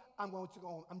be, I'm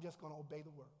just going to obey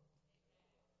the word.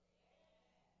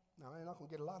 Now, I'm not going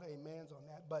to get a lot of amens on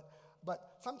that. But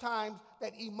sometimes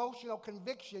that emotional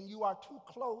conviction, you are too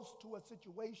close to a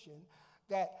situation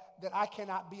that I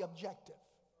cannot be objective.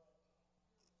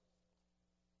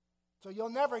 So you'll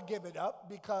never give it up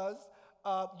because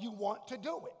you want to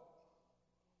do it.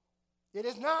 It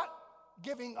is not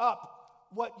giving up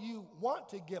what you want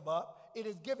to give up. It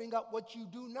is giving up what you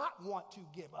do not want to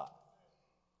give up.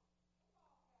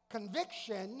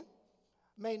 Conviction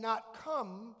may not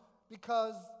come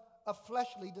because of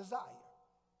fleshly desire.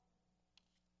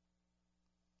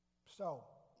 So,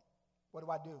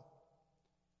 what do?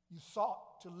 You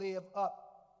sought to live up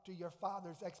to your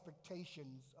Father's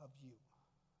expectations of you.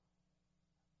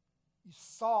 You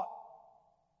sought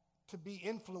to be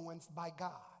influenced by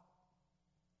God.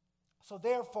 So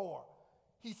therefore,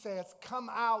 he says, come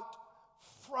out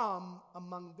from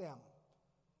among them,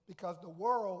 because the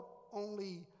world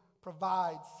only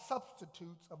provides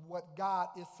substitutes of what God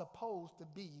is supposed to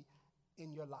be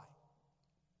in your life.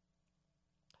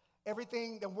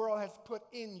 Everything the world has put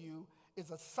in you is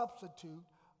a substitute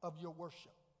of your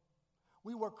worship.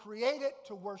 We were created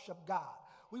to worship God.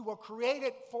 We were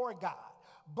created for God.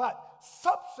 But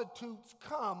substitutes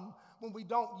come when we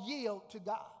don't yield to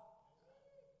God.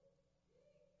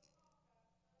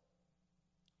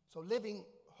 So living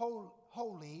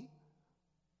holy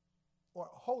or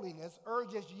holiness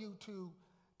urges you to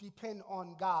depend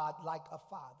on God like a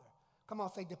father. Come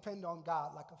on, say depend on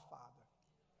God like a father.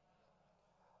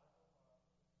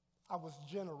 I was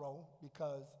general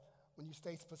because when you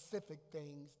say specific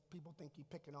things, people think you're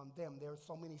picking on them. There are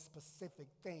so many specific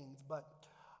things, but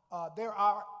there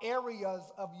are areas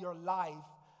of your life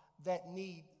that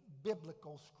need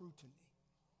biblical scrutiny.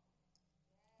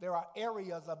 There are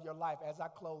areas of your life, as I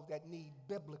close, that need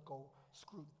biblical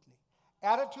scrutiny.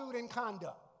 Attitude and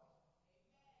conduct.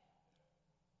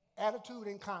 Attitude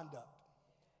and conduct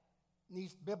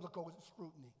needs biblical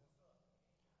scrutiny.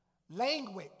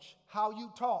 Language, how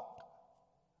you talk,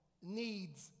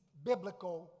 needs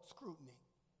biblical scrutiny.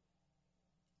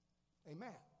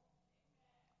 Amen.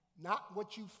 Not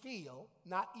what you feel,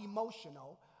 not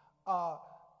emotional,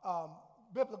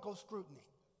 biblical scrutiny.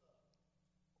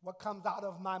 What comes out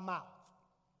of my mouth.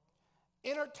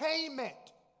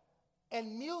 Entertainment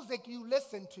and music you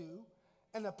listen to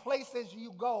and the places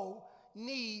you go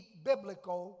need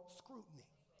biblical scrutiny.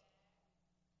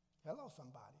 Hello,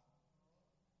 somebody.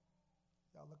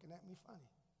 Y'all looking at me funny.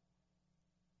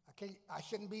 I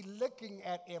shouldn't be looking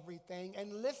at everything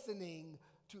and listening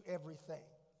to everything.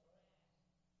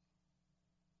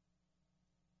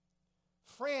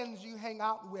 Friends you hang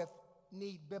out with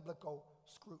need biblical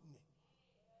scrutiny.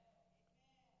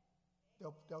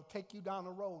 They'll take you down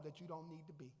a road that you don't need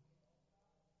to be.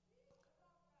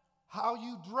 How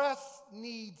you dress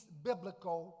needs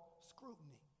biblical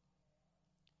scrutiny.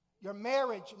 Your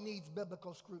marriage needs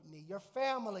biblical scrutiny. Your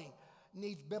family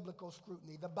needs biblical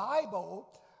scrutiny. The Bible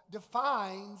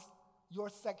defines your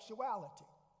sexuality.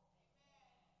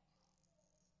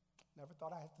 Never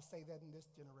thought I had to say that in this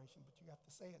generation, but you have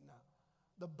to say it now.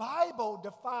 The Bible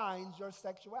defines your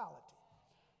sexuality.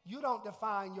 You don't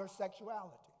define your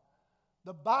sexuality.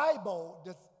 The Bible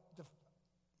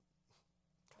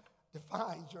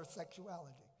defines your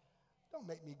sexuality. Don't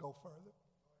make me go further.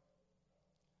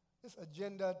 This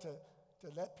agenda to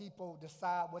let people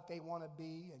decide what they want to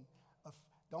be and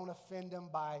don't offend them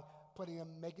by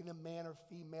making them man or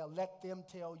female. Let them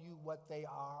tell you what they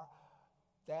are.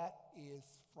 That is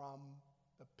from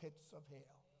the pits of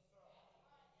hell.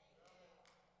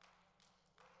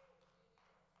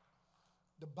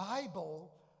 The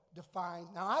Bible defines,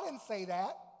 now I didn't say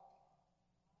that.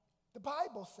 The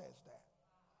Bible says that.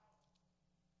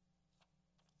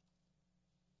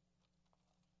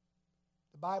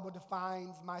 The Bible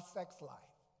defines my sex life.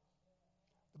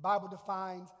 The Bible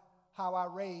defines how I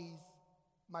raise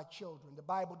my children. The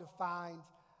Bible defines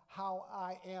how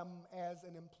I am as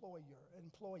an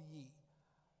employee.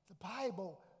 The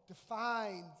Bible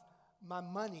defines my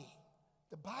money.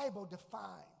 The Bible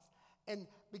defines. And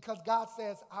because God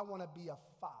says, I want to be a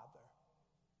father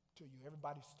to you.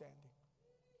 Everybody's standing.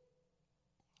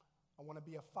 I want to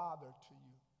be a father to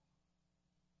you.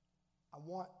 I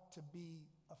want to be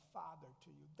a father to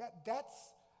you.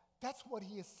 That's what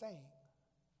he is saying.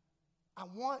 I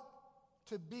want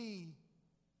to be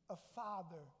a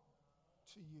father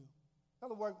to you. In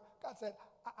other words, God said,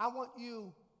 I want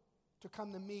you to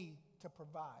come to me to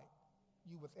provide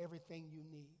you with everything you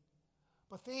need.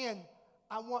 But then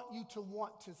I want you to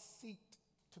want to seek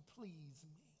to please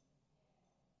me.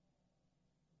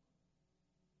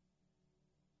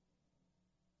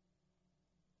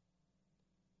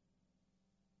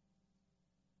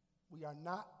 We are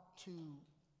not to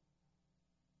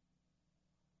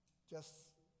just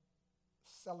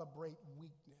celebrate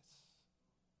weakness.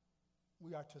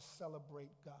 We are to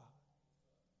celebrate God.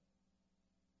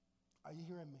 Are you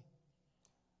hearing me?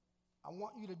 I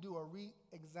want you to do a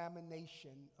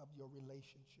re-examination of your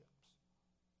relationships.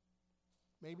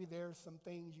 Maybe there's some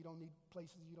things you don't need,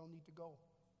 places you don't need to go.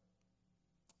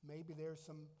 Maybe there's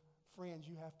some friends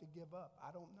you have to give up.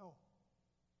 I don't know.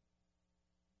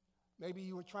 Maybe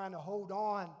you were trying to hold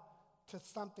on to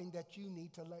something that you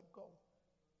need to let go.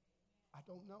 I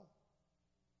don't know.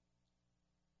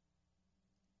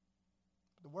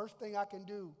 The worst thing I can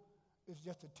do is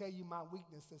just to tell you my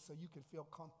weaknesses so you can feel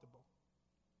comfortable.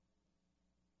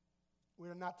 We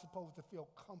are not supposed to feel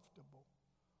comfortable.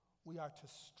 We are to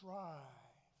strive,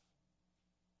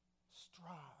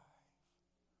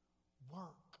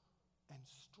 work, and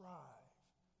strive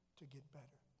to get better.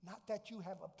 Not that you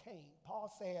have obtained.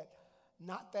 Paul said,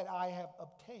 not that I have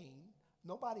obtained.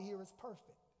 Nobody here is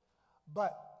perfect.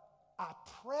 But I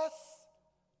press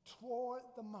toward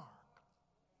the mark.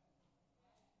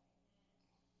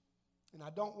 And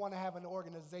I don't want to have an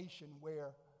organization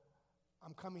where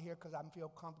I'm coming here because I feel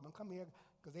comfortable. I'm coming here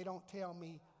because they don't tell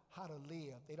me how to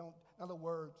live. They don't, in other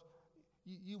words,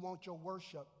 you want your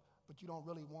worship, but you don't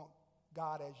really want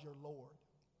God as your Lord.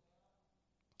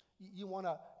 You want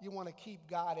to keep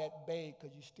God at bay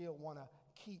because you still want to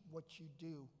keep what you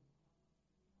do.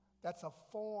 That's a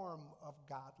form of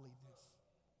godliness.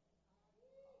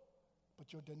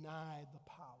 But you'll deny the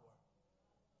power.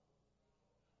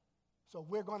 So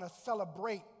we're going to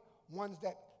celebrate ones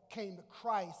that came to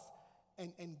Christ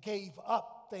and gave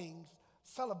up things.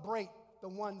 Celebrate the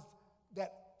ones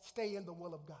that stay in the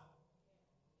will of God.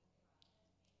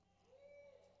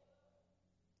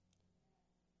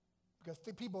 Because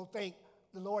people think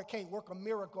the Lord can't work a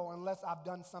miracle unless I've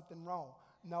done something wrong.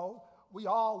 No, we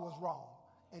all was wrong.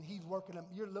 And he's working them.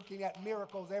 You're looking at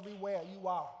miracles everywhere you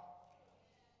are.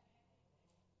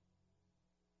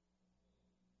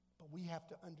 But we have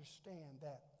to understand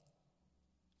that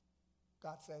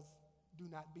God says, do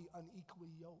not be unequally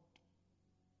yoked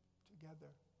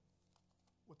together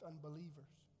with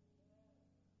unbelievers,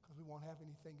 because we won't have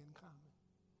anything in common.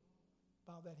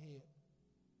 Bow that head.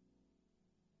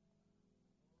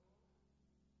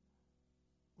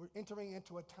 We're entering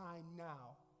into a time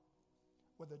now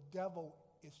where the devil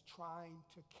is trying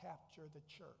to capture the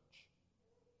church.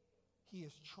 He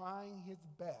is trying his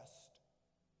best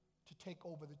to take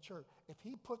over the church. If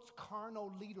he puts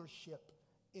carnal leadership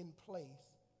in place,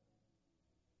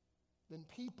 then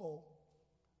people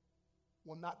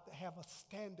will not have a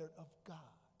standard of God.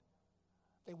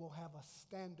 They will have a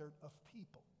standard of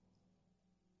people.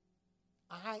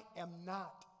 I am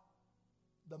not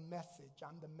the message,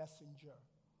 I'm the messenger.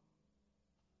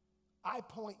 I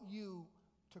point you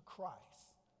to Christ.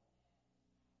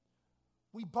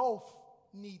 We both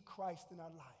need Christ in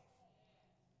our life.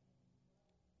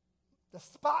 The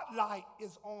spotlight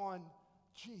is on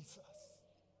Jesus.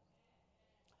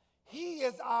 He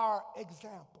is our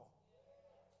example.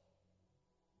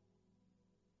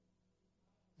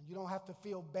 And you don't have to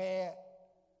feel bad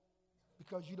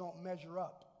because you don't measure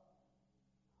up.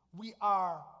 We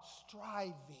are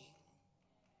striving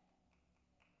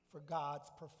for God's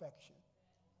perfection.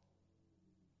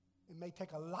 It may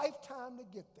take a lifetime to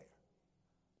get there,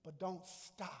 but don't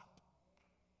stop.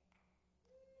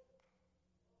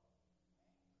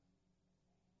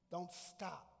 Don't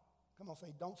stop. Come on,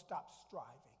 say, don't stop striving.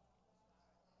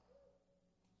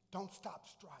 Don't stop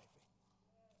striving.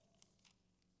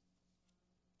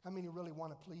 How many really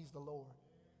want to please the Lord?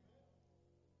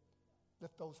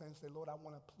 Lift those hands and say, Lord, I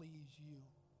want to please you.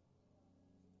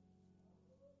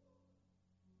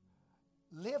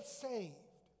 Live saved.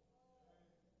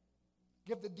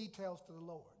 Give the details to the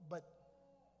Lord, but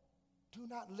do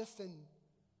not listen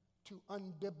to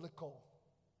unbiblical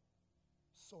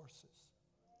sources.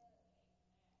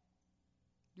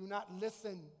 Do not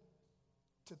listen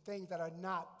to things that are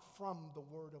not from the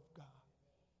Word of God.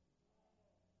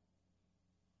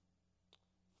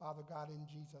 Father God, in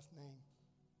Jesus' name,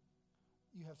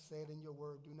 you have said in your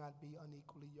word, do not be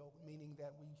unequally yoked, meaning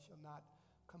that we shall not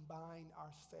combine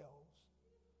ourselves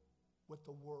with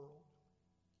the world.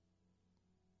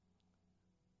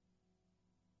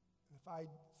 And if I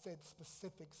said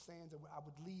specific sins, I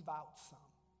would leave out some.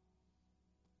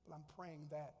 But I'm praying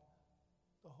that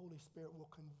the Holy Spirit will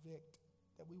convict,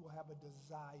 that we will have a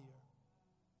desire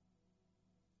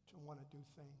to want to do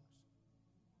things.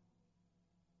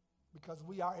 Because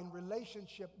we are in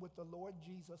relationship with the Lord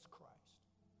Jesus Christ.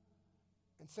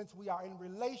 And since we are in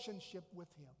relationship with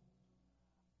him,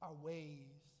 our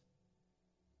ways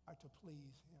are to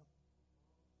please him.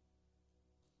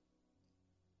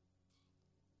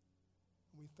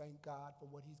 We thank God for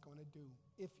what he's going to do.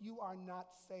 If you are not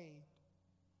saved,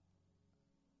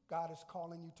 God is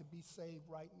calling you to be saved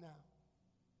right now.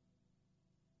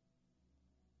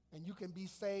 And you can be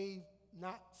saved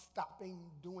not stopping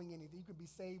doing anything. You can be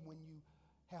saved when you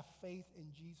have faith in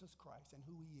Jesus Christ and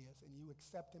who he is, and you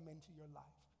accept him into your life.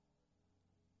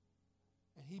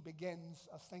 And he begins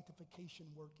a sanctification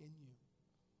work in you.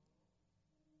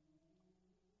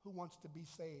 Who wants to be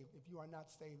saved? If you are not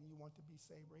saved and you want to be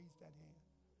saved, raise that hand.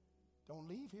 Don't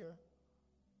leave here.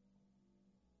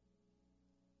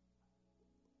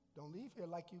 Don't leave here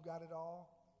like you got it all.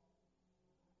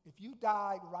 If you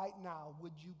died right now,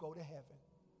 would you go to heaven?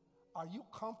 Are you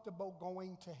comfortable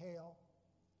going to hell?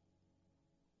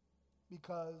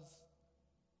 Because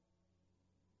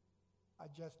I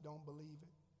just don't believe it.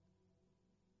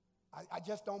 I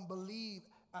just don't believe,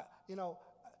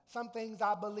 some things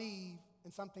I believe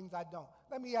and some things I don't.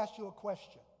 Let me ask you a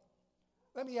question.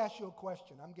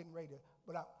 I'm getting ready to,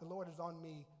 but the Lord is on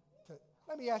me to,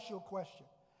 let me ask you a question.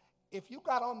 If you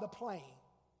got on the plane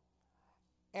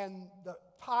and the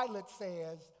pilot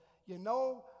says,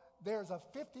 there's a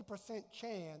 50%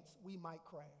 chance we might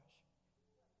crash,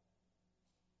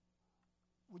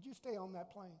 would you stay on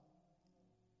that plane?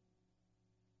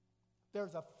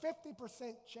 There's a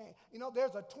 50% chance.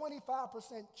 There's a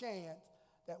 25% chance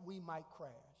that we might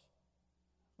crash.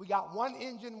 We got one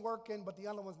engine working, but the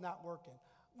other one's not working.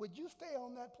 Would you stay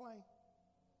on that plane?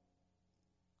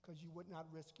 Because you would not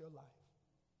risk your life.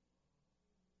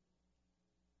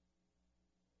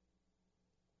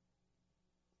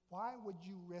 Why would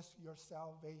you risk your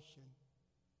salvation?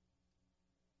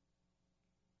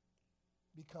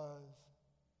 Because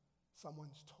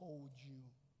someone's told you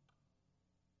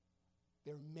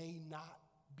there may not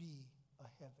be a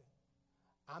heaven.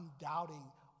 I'm doubting,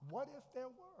 what if there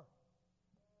were?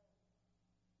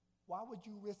 Why would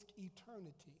you risk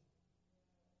eternity?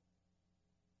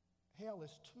 Hell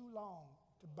is too long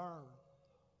to burn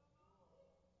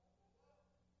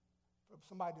for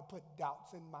somebody to put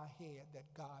doubts in my head that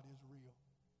God is real.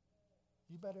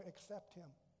 You better accept him.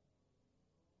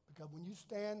 Because when you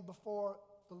stand before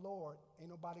the Lord, ain't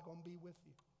nobody going to be with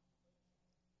you.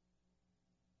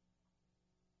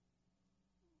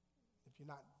 If you're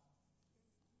not,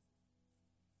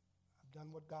 I've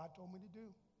done what God told me to do.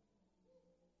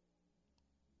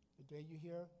 The day you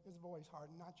hear his voice,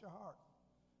 harden not your heart.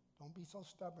 Don't be so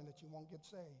stubborn that you won't get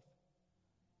saved.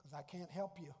 Because I can't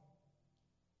help you.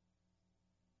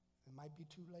 It might be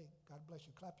too late. God bless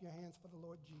you. Clap your hands for the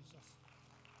Lord Jesus.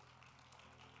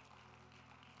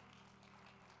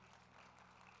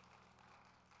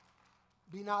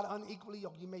 Be not unequally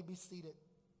yoked. You may be seated.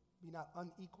 Be not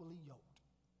unequally yoked.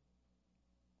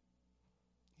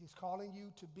 He's calling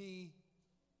you to be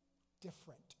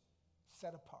different,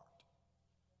 set apart.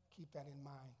 Keep that in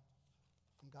mind.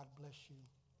 And God bless you.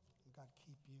 And God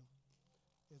keep you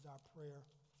is our prayer.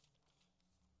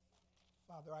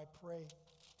 Father, I pray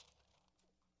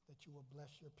that you will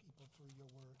bless your people through your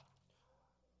word.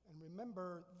 And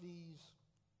remember these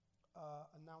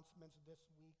announcements this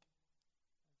week.